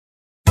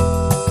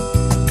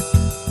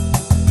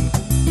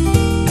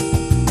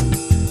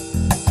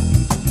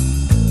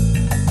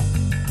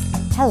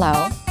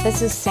Hello,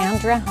 this is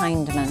Sandra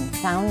Hindman,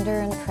 founder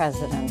and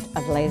president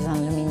of Les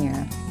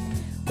Enluminures.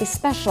 We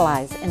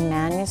specialize in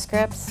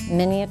manuscripts,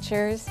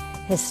 miniatures,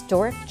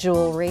 historic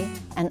jewelry,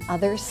 and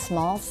other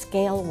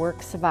small-scale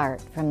works of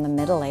art from the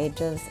Middle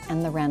Ages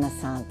and the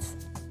Renaissance.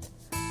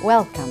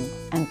 Welcome,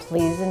 and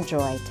please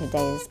enjoy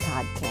today's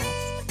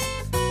podcast.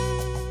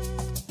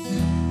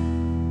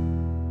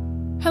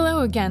 Hello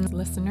again,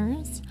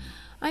 listeners.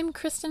 I'm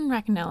Kristen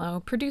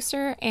Racanello,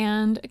 producer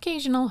and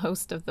occasional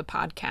host of the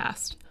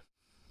podcast.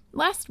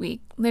 Last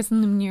week, Les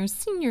Enluminures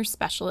senior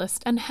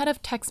specialist and head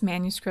of text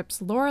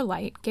manuscripts Laura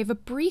Light gave a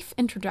brief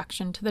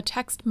introduction to the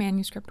text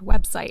manuscript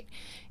website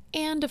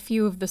and a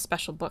few of the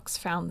special books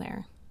found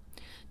there.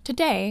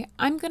 Today,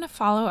 I'm going to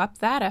follow up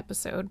that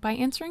episode by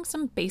answering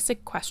some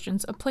basic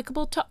questions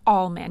applicable to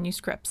all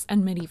manuscripts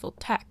and medieval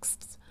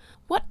texts.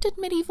 What did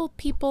medieval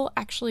people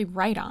actually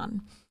write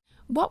on?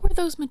 What were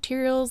those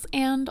materials,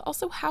 and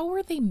also how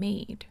were they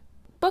made?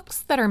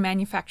 Books that are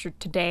manufactured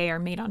today are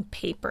made on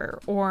paper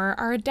or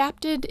are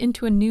adapted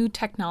into a new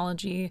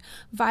technology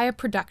via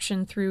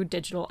production through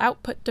digital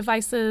output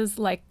devices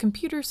like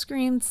computer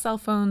screens, cell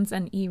phones,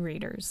 and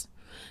e-readers.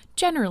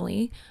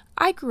 Generally,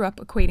 I grew up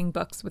equating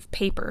books with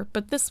paper,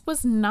 but this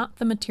was not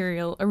the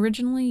material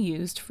originally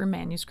used for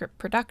manuscript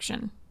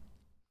production.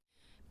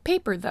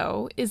 Paper,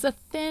 though, is a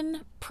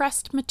thin,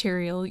 pressed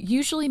material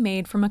usually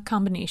made from a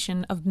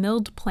combination of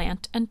milled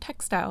plant and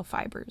textile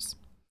fibers.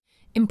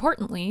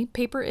 Importantly,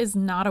 paper is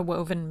not a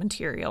woven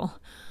material.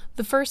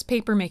 The first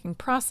paper-making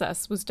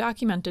process was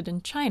documented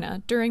in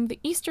China during the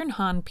Eastern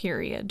Han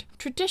period,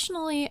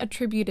 traditionally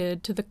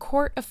attributed to the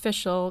court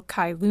official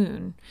Cai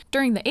Lun.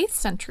 During the 8th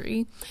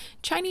century,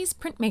 Chinese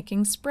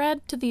printmaking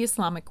spread to the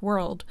Islamic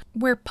world,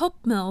 where pulp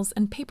mills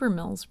and paper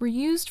mills were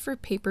used for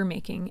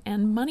paper-making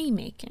and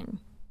money-making.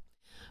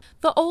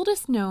 The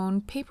oldest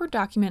known paper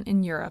document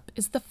in Europe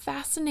is the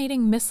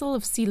fascinating Missal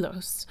of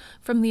Silos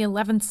from the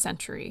 11th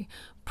century,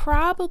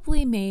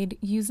 probably made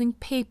using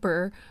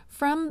paper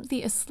from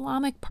the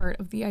Islamic part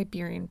of the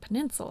Iberian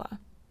Peninsula.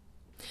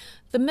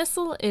 The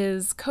Missal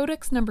is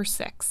Codex No.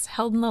 6,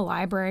 held in the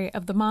library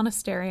of the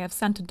monastery of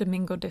Santo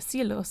Domingo de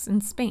Silos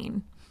in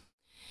Spain.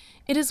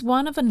 It is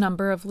one of a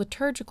number of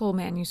liturgical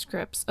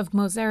manuscripts of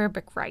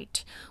Mozarabic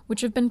rite,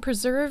 which have been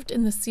preserved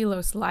in the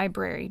Silos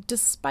Library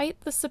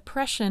despite the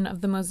suppression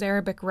of the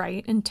Mozarabic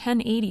rite in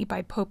 1080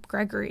 by Pope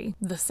Gregory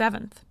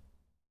VII.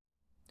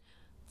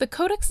 The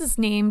codex is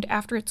named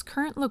after its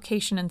current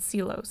location in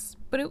Silos,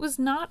 but it was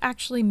not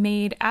actually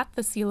made at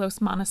the Silos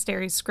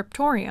Monastery's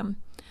scriptorium.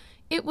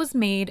 It was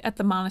made at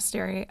the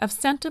monastery of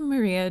Santa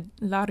Maria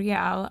la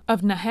Real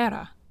of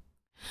Nájera.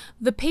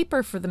 The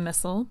paper for the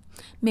missal,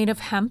 made of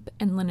hemp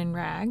and linen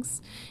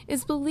rags,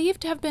 is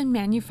believed to have been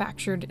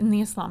manufactured in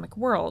the Islamic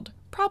world,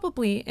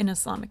 probably in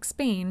Islamic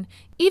Spain,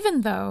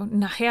 even though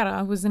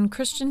Nájera was in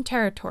Christian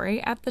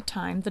territory at the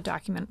time the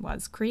document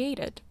was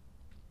created.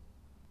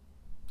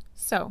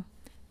 So,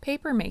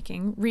 paper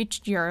making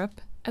reached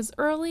Europe as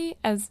early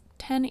as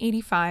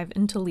 1085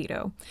 in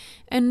Toledo,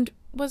 and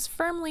was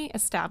firmly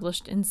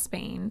established in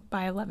Spain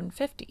by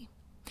 1150.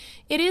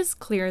 It is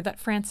clear that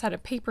France had a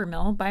paper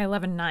mill by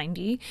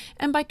 1190,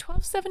 and by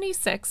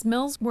 1276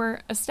 mills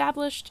were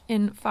established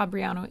in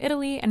Fabriano,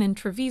 Italy, and in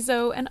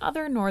Treviso and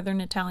other northern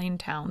Italian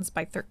towns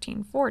by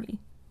 1340.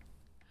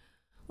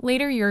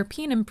 Later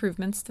European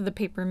improvements to the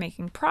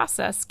paper-making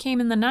process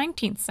came in the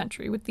 19th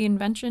century with the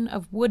invention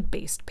of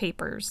wood-based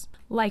papers,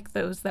 like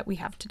those that we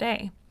have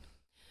today.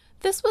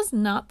 This was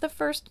not the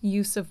first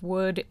use of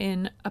wood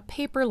in a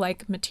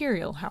paper-like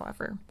material,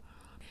 however.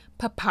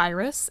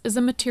 Papyrus is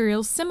a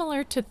material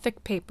similar to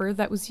thick paper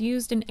that was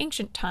used in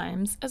ancient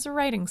times as a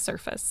writing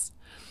surface.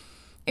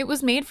 It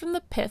was made from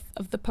the pith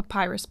of the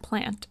papyrus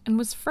plant and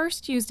was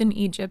first used in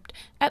Egypt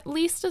at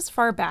least as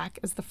far back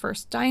as the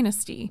First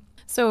Dynasty,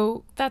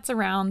 so that's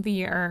around the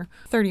year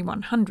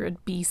 3100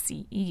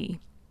 BCE.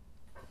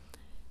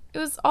 It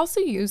was also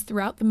used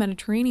throughout the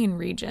Mediterranean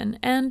region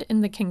and in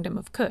the Kingdom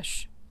of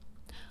Kush.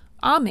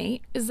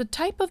 Ahmate is a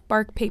type of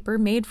bark paper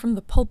made from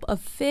the pulp of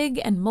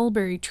fig and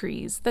mulberry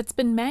trees that's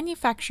been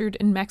manufactured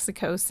in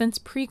Mexico since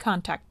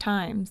pre-contact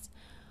times.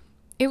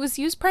 It was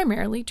used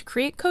primarily to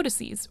create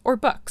codices, or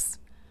books.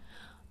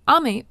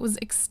 Ahmate was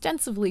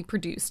extensively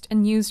produced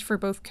and used for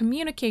both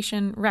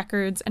communication,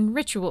 records, and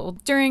ritual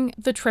during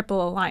the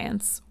Triple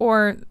Alliance,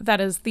 or that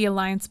is, the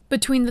alliance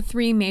between the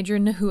three major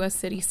Nahua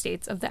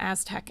city-states of the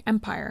Aztec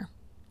Empire.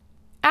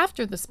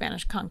 After the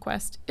Spanish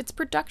conquest, its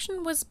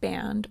production was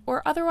banned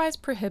or otherwise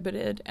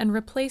prohibited and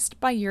replaced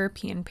by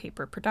European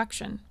paper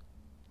production.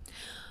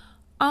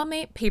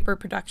 Ahmate paper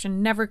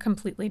production never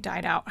completely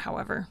died out,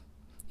 however.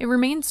 It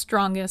remained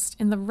strongest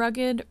in the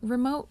rugged,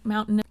 remote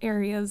mountain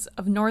areas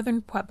of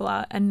northern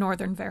Puebla and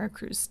northern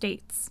Veracruz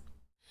states.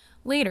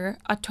 Later,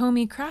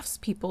 Otomi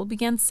craftspeople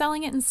began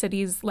selling it in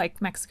cities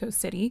like Mexico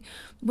City,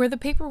 where the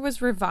paper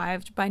was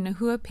revived by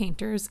Nahua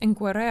painters in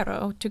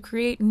Guerrero to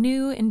create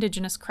new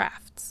indigenous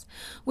crafts,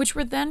 which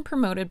were then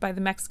promoted by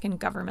the Mexican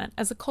government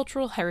as a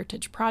cultural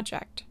heritage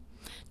project.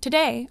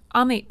 Today,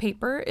 Amate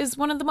paper is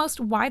one of the most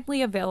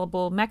widely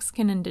available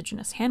Mexican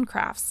indigenous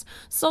handcrafts,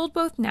 sold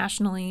both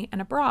nationally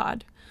and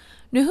abroad.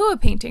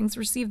 Nahua paintings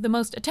received the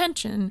most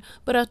attention,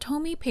 but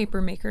Otomi paper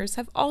makers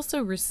have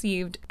also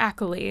received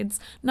accolades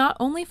not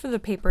only for the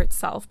paper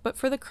itself, but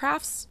for the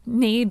crafts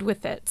made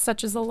with it,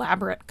 such as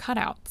elaborate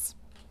cutouts.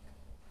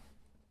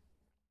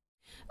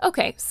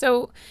 Okay,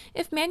 so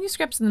if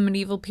manuscripts in the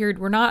medieval period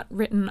were not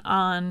written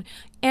on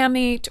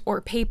amate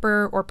or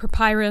paper or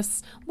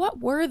papyrus, what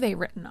were they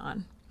written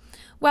on?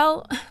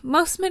 Well,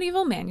 most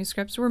medieval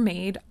manuscripts were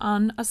made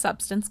on a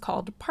substance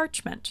called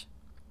parchment.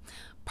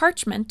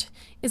 Parchment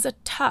is a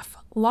tough,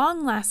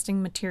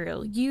 long-lasting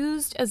material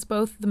used as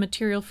both the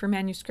material for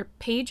manuscript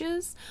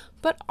pages,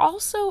 but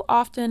also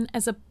often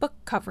as a book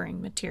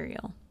covering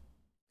material.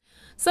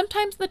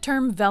 Sometimes the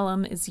term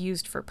vellum is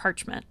used for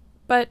parchment,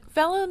 but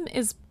vellum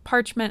is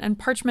parchment and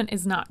parchment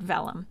is not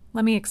vellum.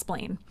 Let me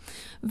explain.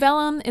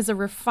 Vellum is a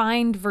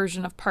refined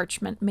version of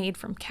parchment made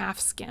from calf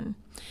skin.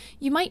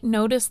 You might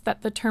notice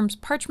that the terms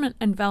parchment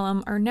and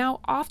vellum are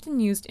now often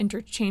used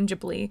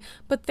interchangeably,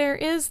 but there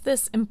is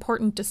this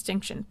important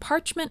distinction.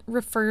 Parchment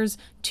refers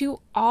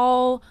to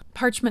all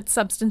parchment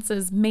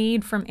substances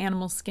made from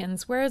animal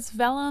skins, whereas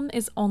vellum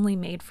is only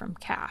made from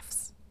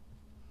calves.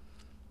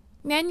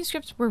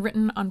 Manuscripts were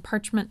written on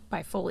parchment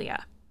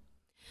bifolia.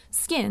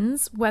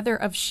 Skins, whether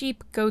of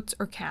sheep, goats,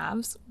 or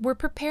calves, were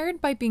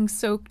prepared by being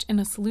soaked in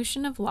a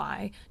solution of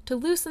lye to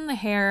loosen the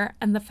hair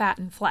and the fat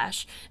and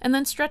flesh, and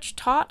then stretched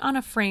taut on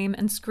a frame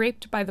and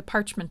scraped by the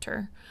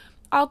parchmenter.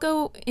 I'll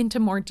go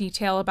into more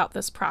detail about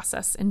this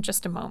process in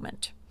just a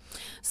moment.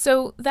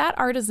 So that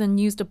artisan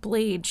used a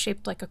blade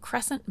shaped like a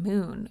crescent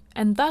moon,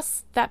 and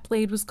thus that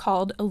blade was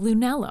called a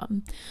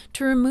lunellum,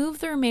 to remove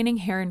the remaining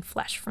hair and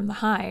flesh from the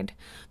hide.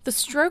 The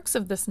strokes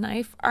of this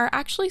knife are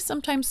actually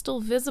sometimes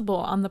still visible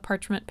on the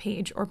parchment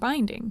page or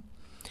binding.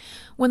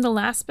 When the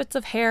last bits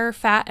of hair,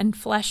 fat, and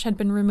flesh had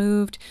been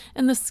removed,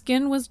 and the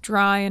skin was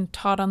dry and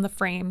taut on the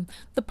frame,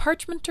 the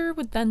parchmenter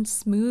would then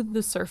smooth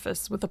the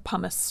surface with a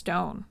pumice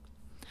stone.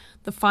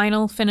 The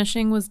final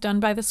finishing was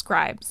done by the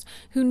scribes,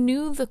 who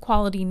knew the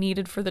quality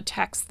needed for the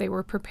text they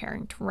were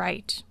preparing to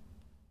write.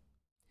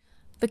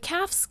 The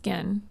calf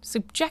skin,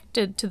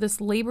 subjected to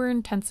this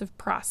labor-intensive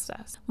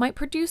process, might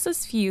produce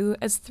as few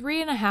as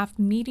 3.5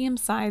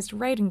 medium-sized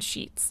writing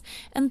sheets,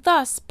 and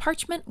thus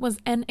parchment was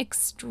an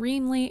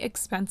extremely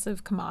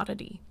expensive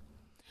commodity.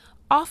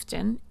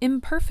 Often,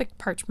 imperfect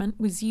parchment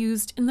was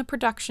used in the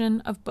production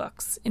of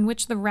books in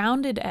which the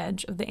rounded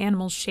edge of the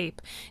animal's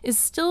shape is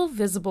still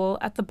visible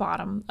at the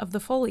bottom of the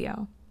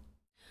folio.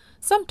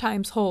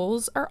 Sometimes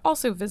holes are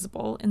also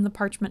visible in the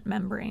parchment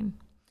membrane.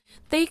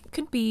 They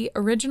could be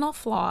original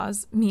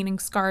flaws, meaning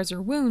scars or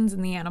wounds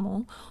in the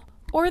animal,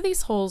 or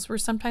these holes were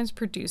sometimes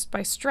produced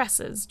by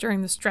stresses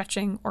during the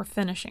stretching or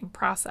finishing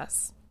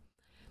process.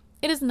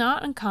 It is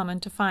not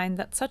uncommon to find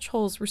that such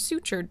holes were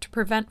sutured to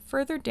prevent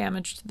further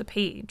damage to the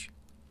page.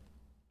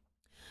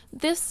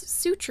 This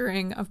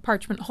suturing of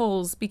parchment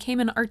holes became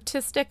an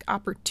artistic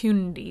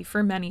opportunity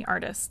for many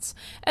artists,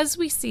 as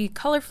we see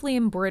colorfully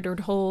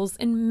embroidered holes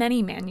in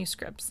many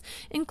manuscripts,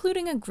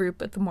 including a group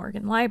at the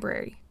Morgan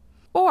Library.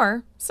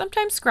 Or,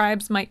 sometimes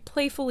scribes might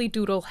playfully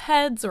doodle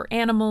heads or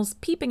animals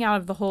peeping out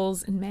of the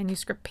holes in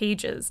manuscript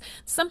pages.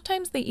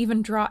 Sometimes they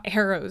even draw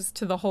arrows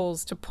to the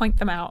holes to point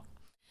them out.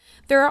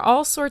 There are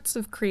all sorts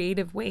of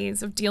creative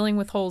ways of dealing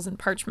with holes in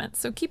parchment,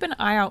 so keep an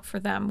eye out for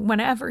them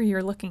whenever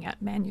you're looking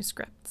at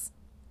manuscripts.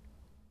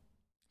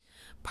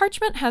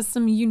 Parchment has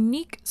some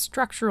unique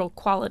structural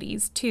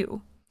qualities,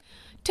 too.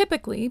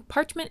 Typically,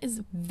 parchment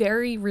is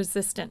very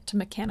resistant to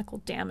mechanical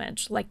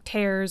damage, like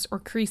tears or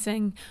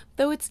creasing,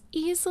 though it's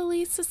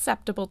easily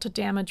susceptible to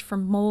damage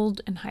from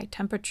mold and high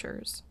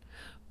temperatures.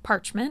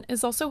 Parchment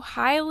is also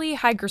highly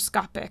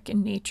hygroscopic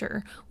in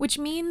nature, which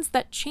means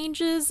that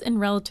changes in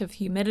relative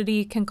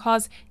humidity can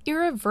cause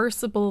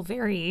irreversible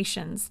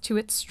variations to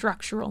its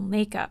structural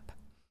makeup.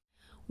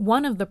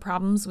 One of the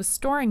problems with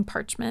storing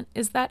parchment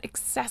is that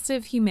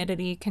excessive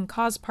humidity can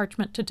cause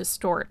parchment to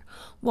distort,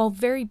 while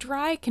very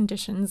dry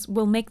conditions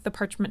will make the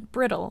parchment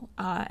brittle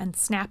and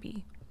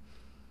snappy.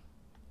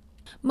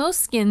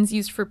 Most skins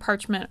used for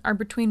parchment are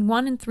between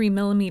 1 and 3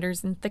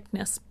 millimeters in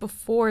thickness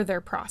before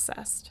they're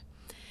processed.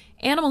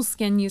 Animal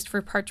skin used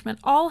for parchment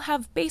all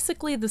have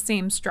basically the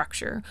same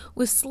structure,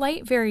 with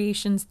slight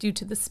variations due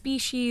to the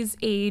species,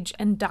 age,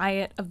 and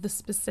diet of the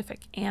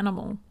specific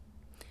animal.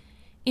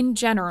 In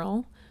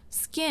general,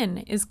 skin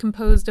is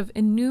composed of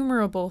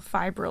innumerable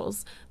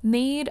fibrils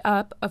made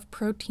up of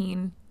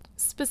protein,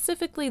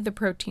 specifically the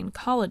protein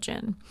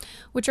collagen,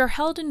 which are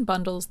held in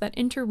bundles that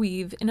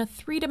interweave in a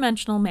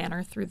three-dimensional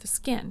manner through the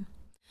skin.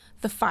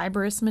 The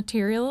fibrous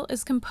material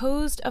is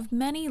composed of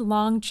many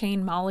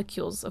long-chain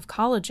molecules of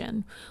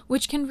collagen,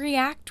 which can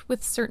react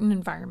with certain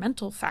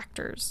environmental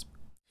factors.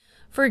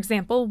 For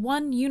example,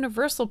 one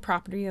universal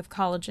property of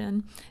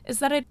collagen is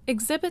that it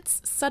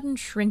exhibits sudden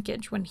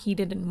shrinkage when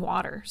heated in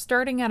water,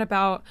 starting at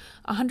about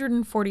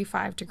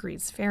 145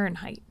 degrees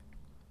Fahrenheit.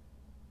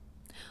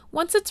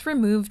 Once it's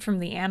removed from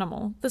the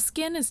animal, the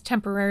skin is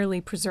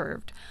temporarily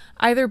preserved,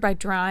 either by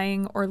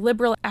drying or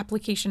liberal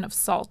application of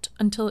salt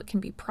until it can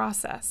be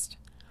processed.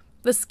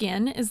 The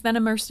skin is then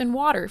immersed in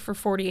water for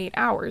 48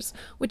 hours,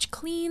 which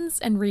cleans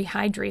and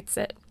rehydrates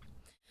it.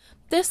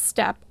 This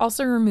step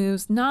also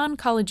removes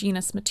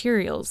non-collagenous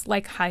materials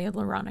like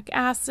hyaluronic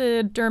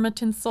acid,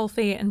 dermatan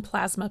sulfate, and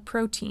plasma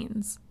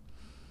proteins.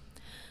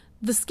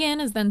 The skin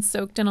is then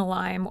soaked in a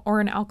lime or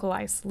an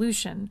alkali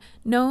solution,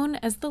 known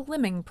as the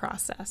limming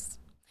process.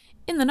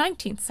 In the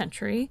 19th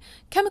century,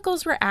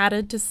 chemicals were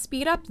added to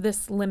speed up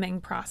this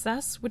limming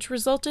process, which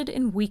resulted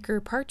in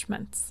weaker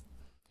parchments.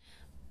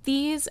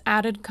 These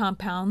added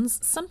compounds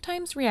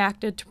sometimes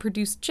reacted to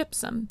produce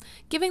gypsum,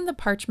 giving the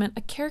parchment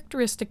a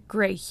characteristic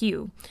gray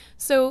hue,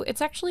 so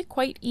it's actually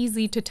quite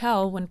easy to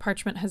tell when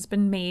parchment has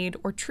been made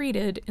or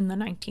treated in the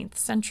 19th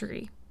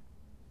century.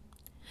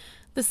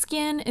 The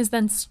skin is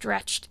then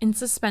stretched in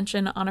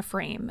suspension on a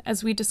frame,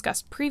 as we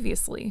discussed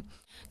previously,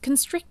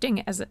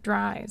 constricting as it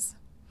dries.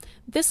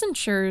 This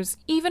ensures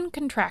even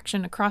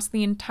contraction across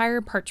the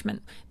entire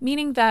parchment,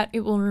 meaning that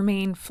it will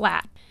remain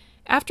flat.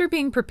 After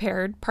being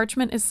prepared,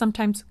 parchment is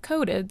sometimes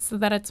coated so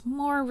that it's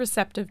more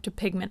receptive to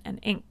pigment and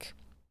ink.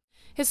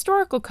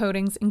 Historical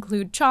coatings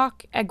include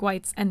chalk, egg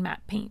whites, and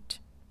matte paint.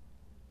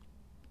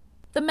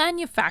 The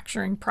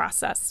manufacturing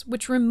process,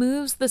 which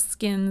removes the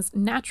skin's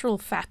natural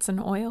fats and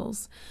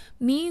oils,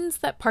 means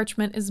that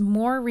parchment is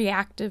more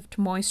reactive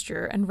to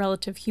moisture and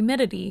relative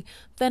humidity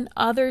than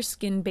other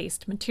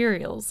skin-based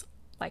materials,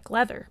 like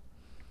leather.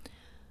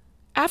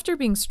 After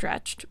being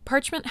stretched,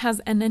 parchment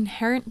has an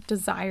inherent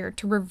desire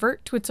to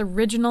revert to its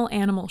original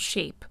animal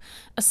shape,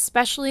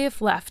 especially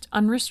if left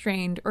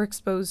unrestrained or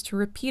exposed to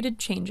repeated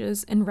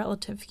changes in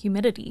relative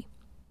humidity.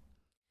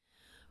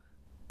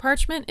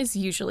 Parchment is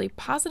usually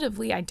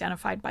positively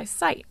identified by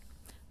sight,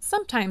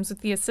 sometimes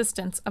with the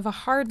assistance of a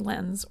hard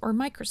lens or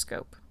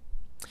microscope.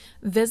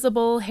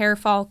 Visible hair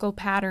follicle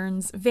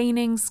patterns,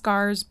 veining,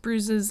 scars,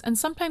 bruises, and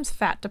sometimes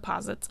fat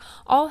deposits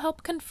all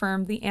help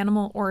confirm the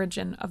animal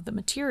origin of the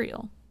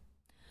material.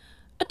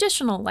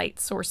 Additional light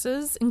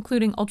sources,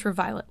 including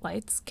ultraviolet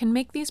lights, can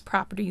make these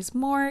properties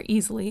more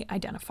easily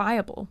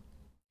identifiable.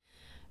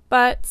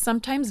 But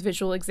sometimes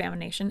visual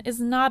examination is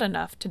not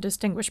enough to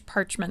distinguish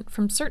parchment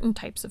from certain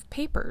types of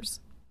papers.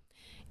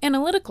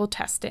 Analytical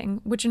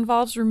testing, which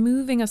involves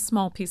removing a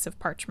small piece of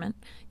parchment,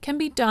 can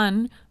be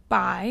done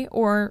by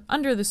or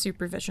under the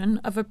supervision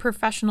of a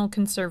professional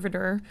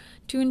conservator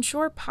to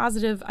ensure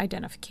positive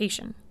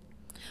identification.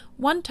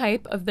 One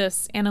type of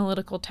this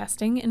analytical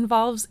testing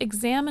involves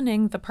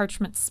examining the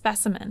parchment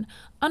specimen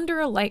under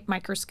a light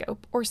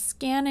microscope or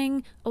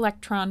scanning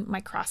electron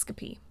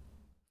microscopy.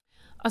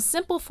 A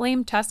simple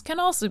flame test can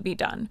also be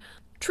done.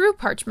 True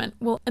parchment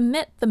will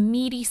emit the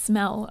meaty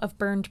smell of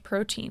burned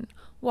protein,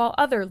 while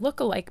other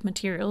look-alike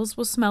materials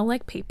will smell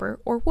like paper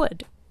or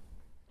wood.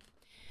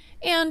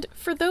 And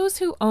for those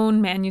who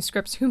own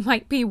manuscripts who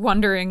might be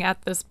wondering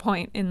at this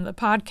point in the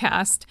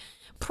podcast,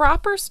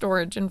 proper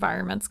storage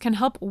environments can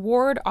help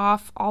ward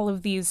off all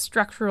of these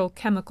structural,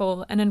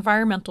 chemical, and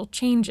environmental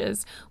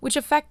changes which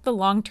affect the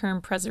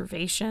long-term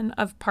preservation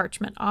of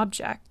parchment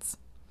objects.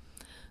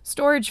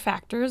 Storage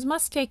factors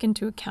must take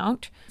into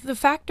account the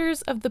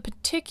factors of the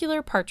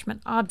particular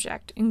parchment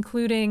object,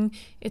 including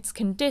its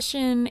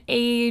condition,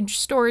 age,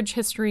 storage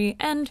history,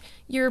 and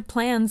your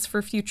plans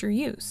for future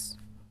use.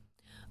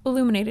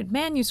 Illuminated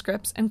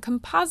manuscripts and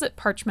composite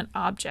parchment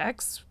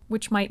objects,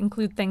 which might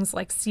include things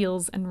like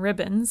seals and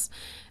ribbons,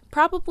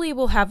 probably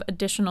will have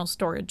additional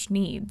storage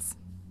needs,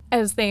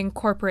 as they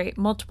incorporate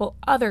multiple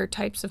other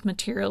types of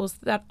materials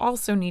that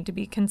also need to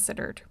be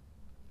considered.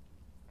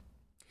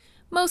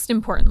 Most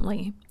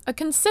importantly, a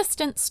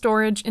consistent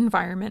storage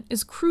environment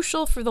is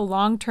crucial for the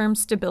long-term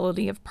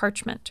stability of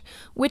parchment,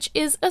 which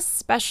is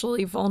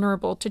especially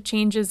vulnerable to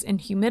changes in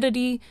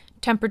humidity,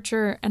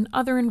 temperature, and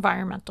other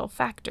environmental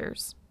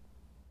factors.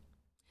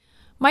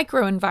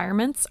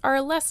 Microenvironments are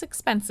a less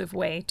expensive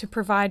way to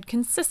provide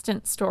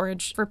consistent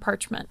storage for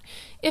parchment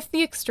if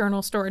the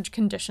external storage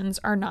conditions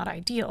are not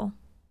ideal.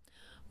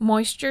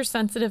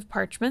 Moisture-sensitive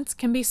parchments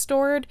can be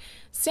stored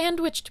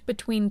sandwiched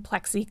between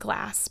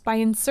plexiglass by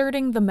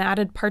inserting the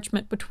matted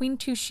parchment between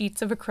two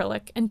sheets of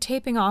acrylic and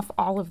taping off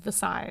all of the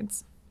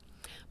sides.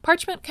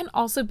 Parchment can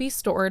also be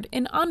stored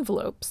in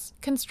envelopes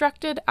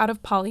constructed out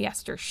of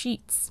polyester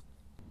sheets.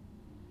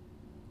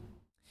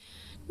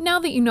 Now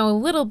that you know a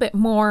little bit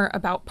more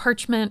about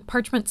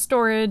parchment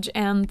storage,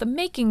 and the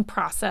making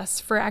process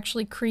for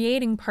actually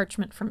creating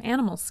parchment from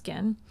animal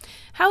skin,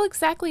 how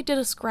exactly did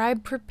a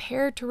scribe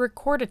prepare to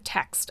record a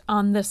text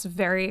on this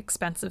very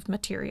expensive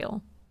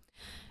material?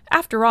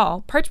 After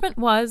all, parchment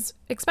was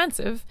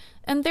expensive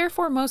and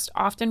therefore most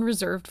often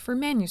reserved for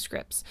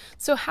manuscripts,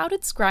 so how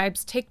did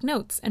scribes take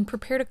notes and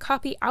prepare to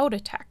copy out a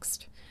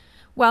text?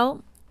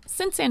 Well,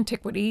 since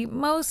antiquity,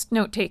 most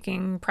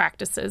note-taking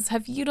practices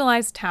have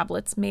utilized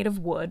tablets made of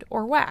wood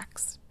or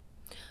wax.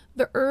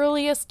 The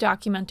earliest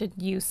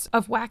documented use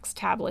of wax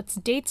tablets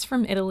dates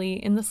from Italy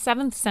in the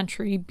 7th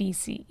century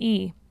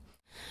BCE.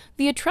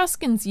 The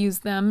Etruscans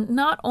used them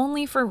not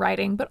only for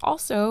writing, but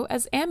also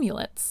as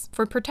amulets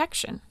for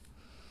protection.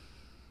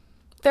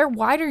 Their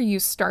wider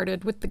use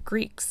started with the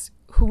Greeks,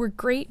 who were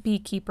great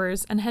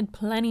beekeepers and had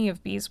plenty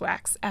of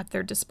beeswax at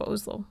their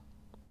disposal.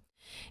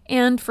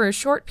 And for a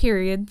short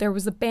period, there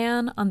was a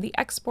ban on the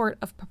export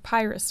of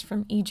papyrus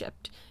from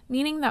Egypt,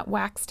 meaning that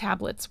wax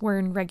tablets were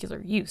in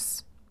regular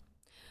use.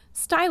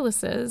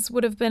 Styluses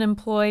would have been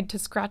employed to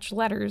scratch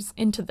letters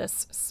into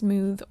this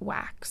smooth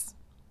wax.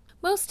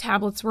 Most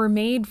tablets were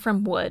made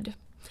from wood.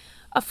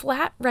 A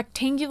flat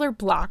rectangular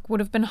block would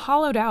have been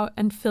hollowed out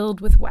and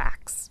filled with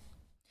wax.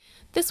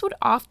 This would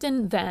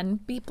often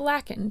then be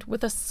blackened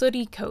with a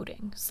sooty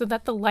coating so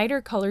that the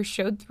lighter color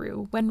showed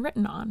through when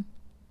written on.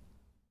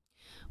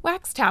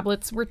 Wax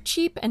tablets were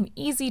cheap and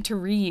easy to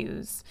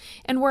reuse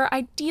and were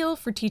ideal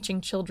for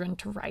teaching children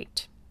to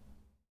write.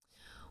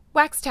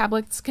 Wax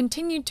tablets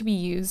continued to be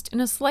used in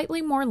a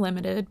slightly more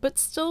limited but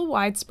still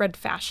widespread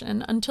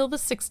fashion until the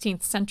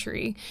 16th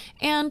century,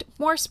 and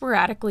more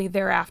sporadically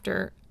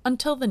thereafter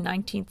until the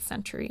 19th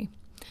century.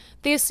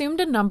 They assumed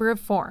a number of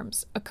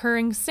forms,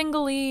 occurring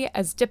singly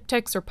as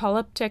diptychs or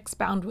polyptychs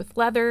bound with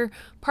leather,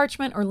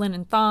 parchment or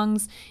linen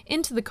thongs,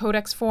 into the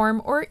codex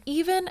form, or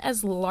even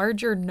as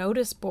larger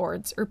notice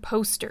boards or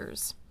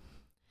posters.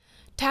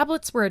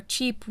 Tablets were a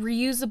cheap,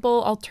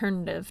 reusable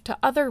alternative to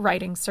other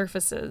writing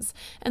surfaces,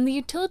 and the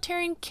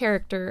utilitarian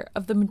character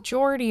of the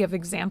majority of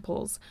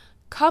examples,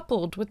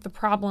 coupled with the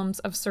problems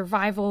of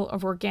survival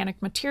of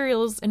organic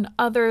materials in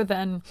other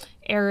than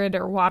arid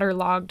or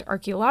waterlogged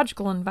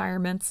archaeological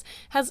environments,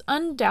 has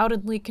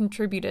undoubtedly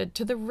contributed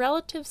to the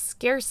relative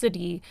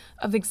scarcity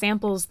of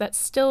examples that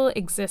still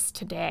exist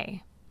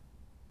today.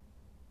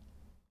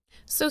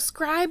 So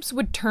scribes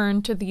would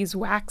turn to these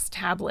wax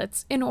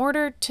tablets in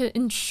order to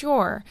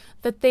ensure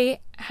that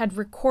they had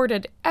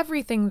recorded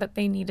everything that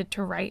they needed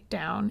to write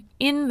down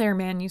in their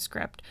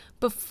manuscript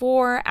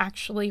before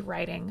actually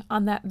writing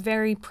on that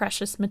very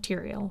precious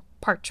material,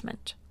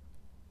 parchment.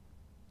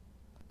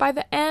 By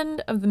the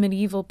end of the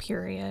medieval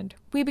period,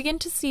 we begin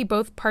to see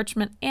both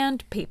parchment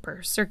and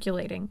paper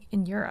circulating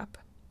in Europe.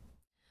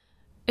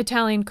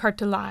 Italian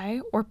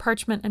cartellai, or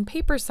parchment and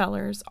paper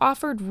sellers,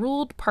 offered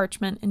ruled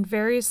parchment in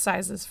various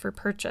sizes for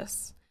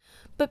purchase.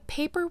 But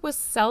paper was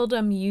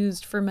seldom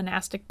used for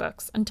monastic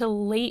books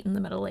until late in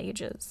the Middle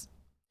Ages.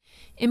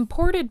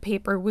 Imported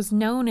paper was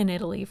known in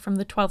Italy from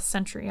the 12th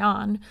century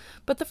on,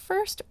 but the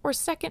first or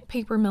second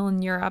paper mill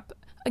in Europe,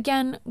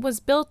 again, was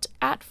built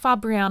at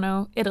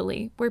Fabriano,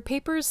 Italy, where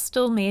paper is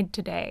still made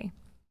today.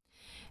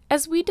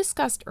 As we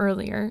discussed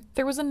earlier,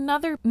 there was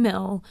another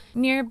mill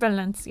near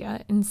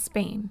Valencia in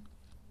Spain.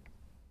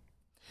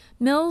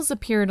 Mills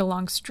appeared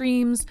along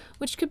streams,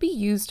 which could be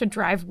used to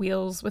drive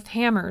wheels with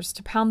hammers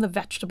to pound the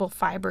vegetable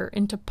fiber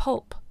into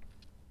pulp.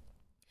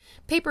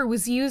 Paper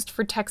was used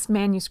for text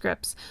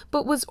manuscripts,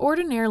 but was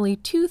ordinarily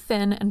too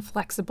thin and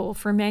flexible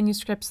for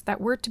manuscripts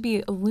that were to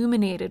be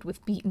illuminated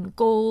with beaten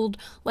gold,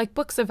 like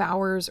books of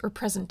hours or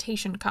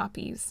presentation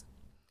copies.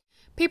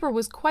 Paper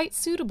was quite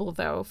suitable,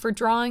 though, for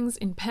drawings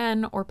in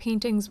pen or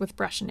paintings with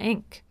brush and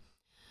ink.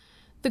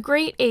 The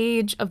great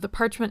age of the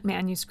parchment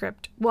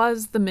manuscript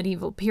was the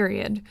medieval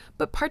period,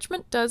 but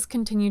parchment does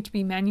continue to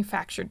be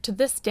manufactured to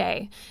this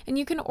day, and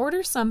you can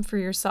order some for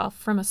yourself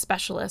from a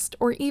specialist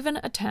or even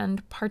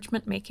attend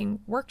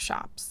parchment-making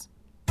workshops.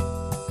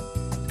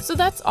 So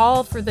that's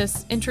all for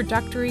this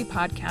introductory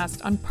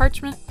podcast on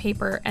parchment,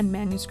 paper, and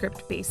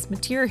manuscript-based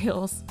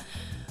materials.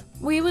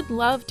 We would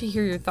love to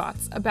hear your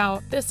thoughts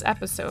about this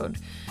episode.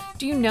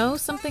 Do you know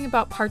something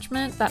about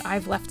parchment that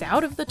I've left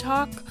out of the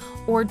talk?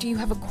 Or do you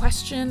have a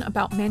question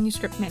about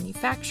manuscript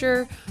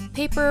manufacture,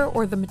 paper,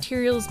 or the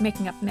materials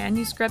making up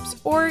manuscripts,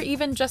 or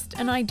even just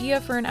an idea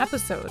for an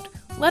episode?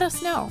 Let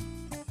us know.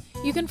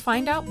 You can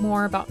find out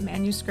more about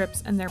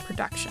manuscripts and their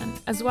production,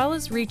 as well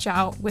as reach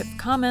out with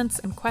comments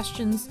and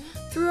questions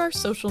through our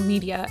social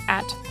media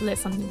at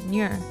Les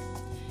Enlumineurs.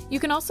 You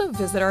can also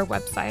visit our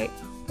website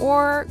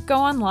or go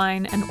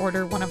online and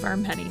order one of our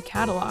many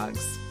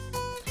catalogs.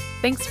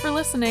 Thanks for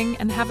listening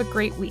and have a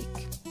great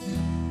week.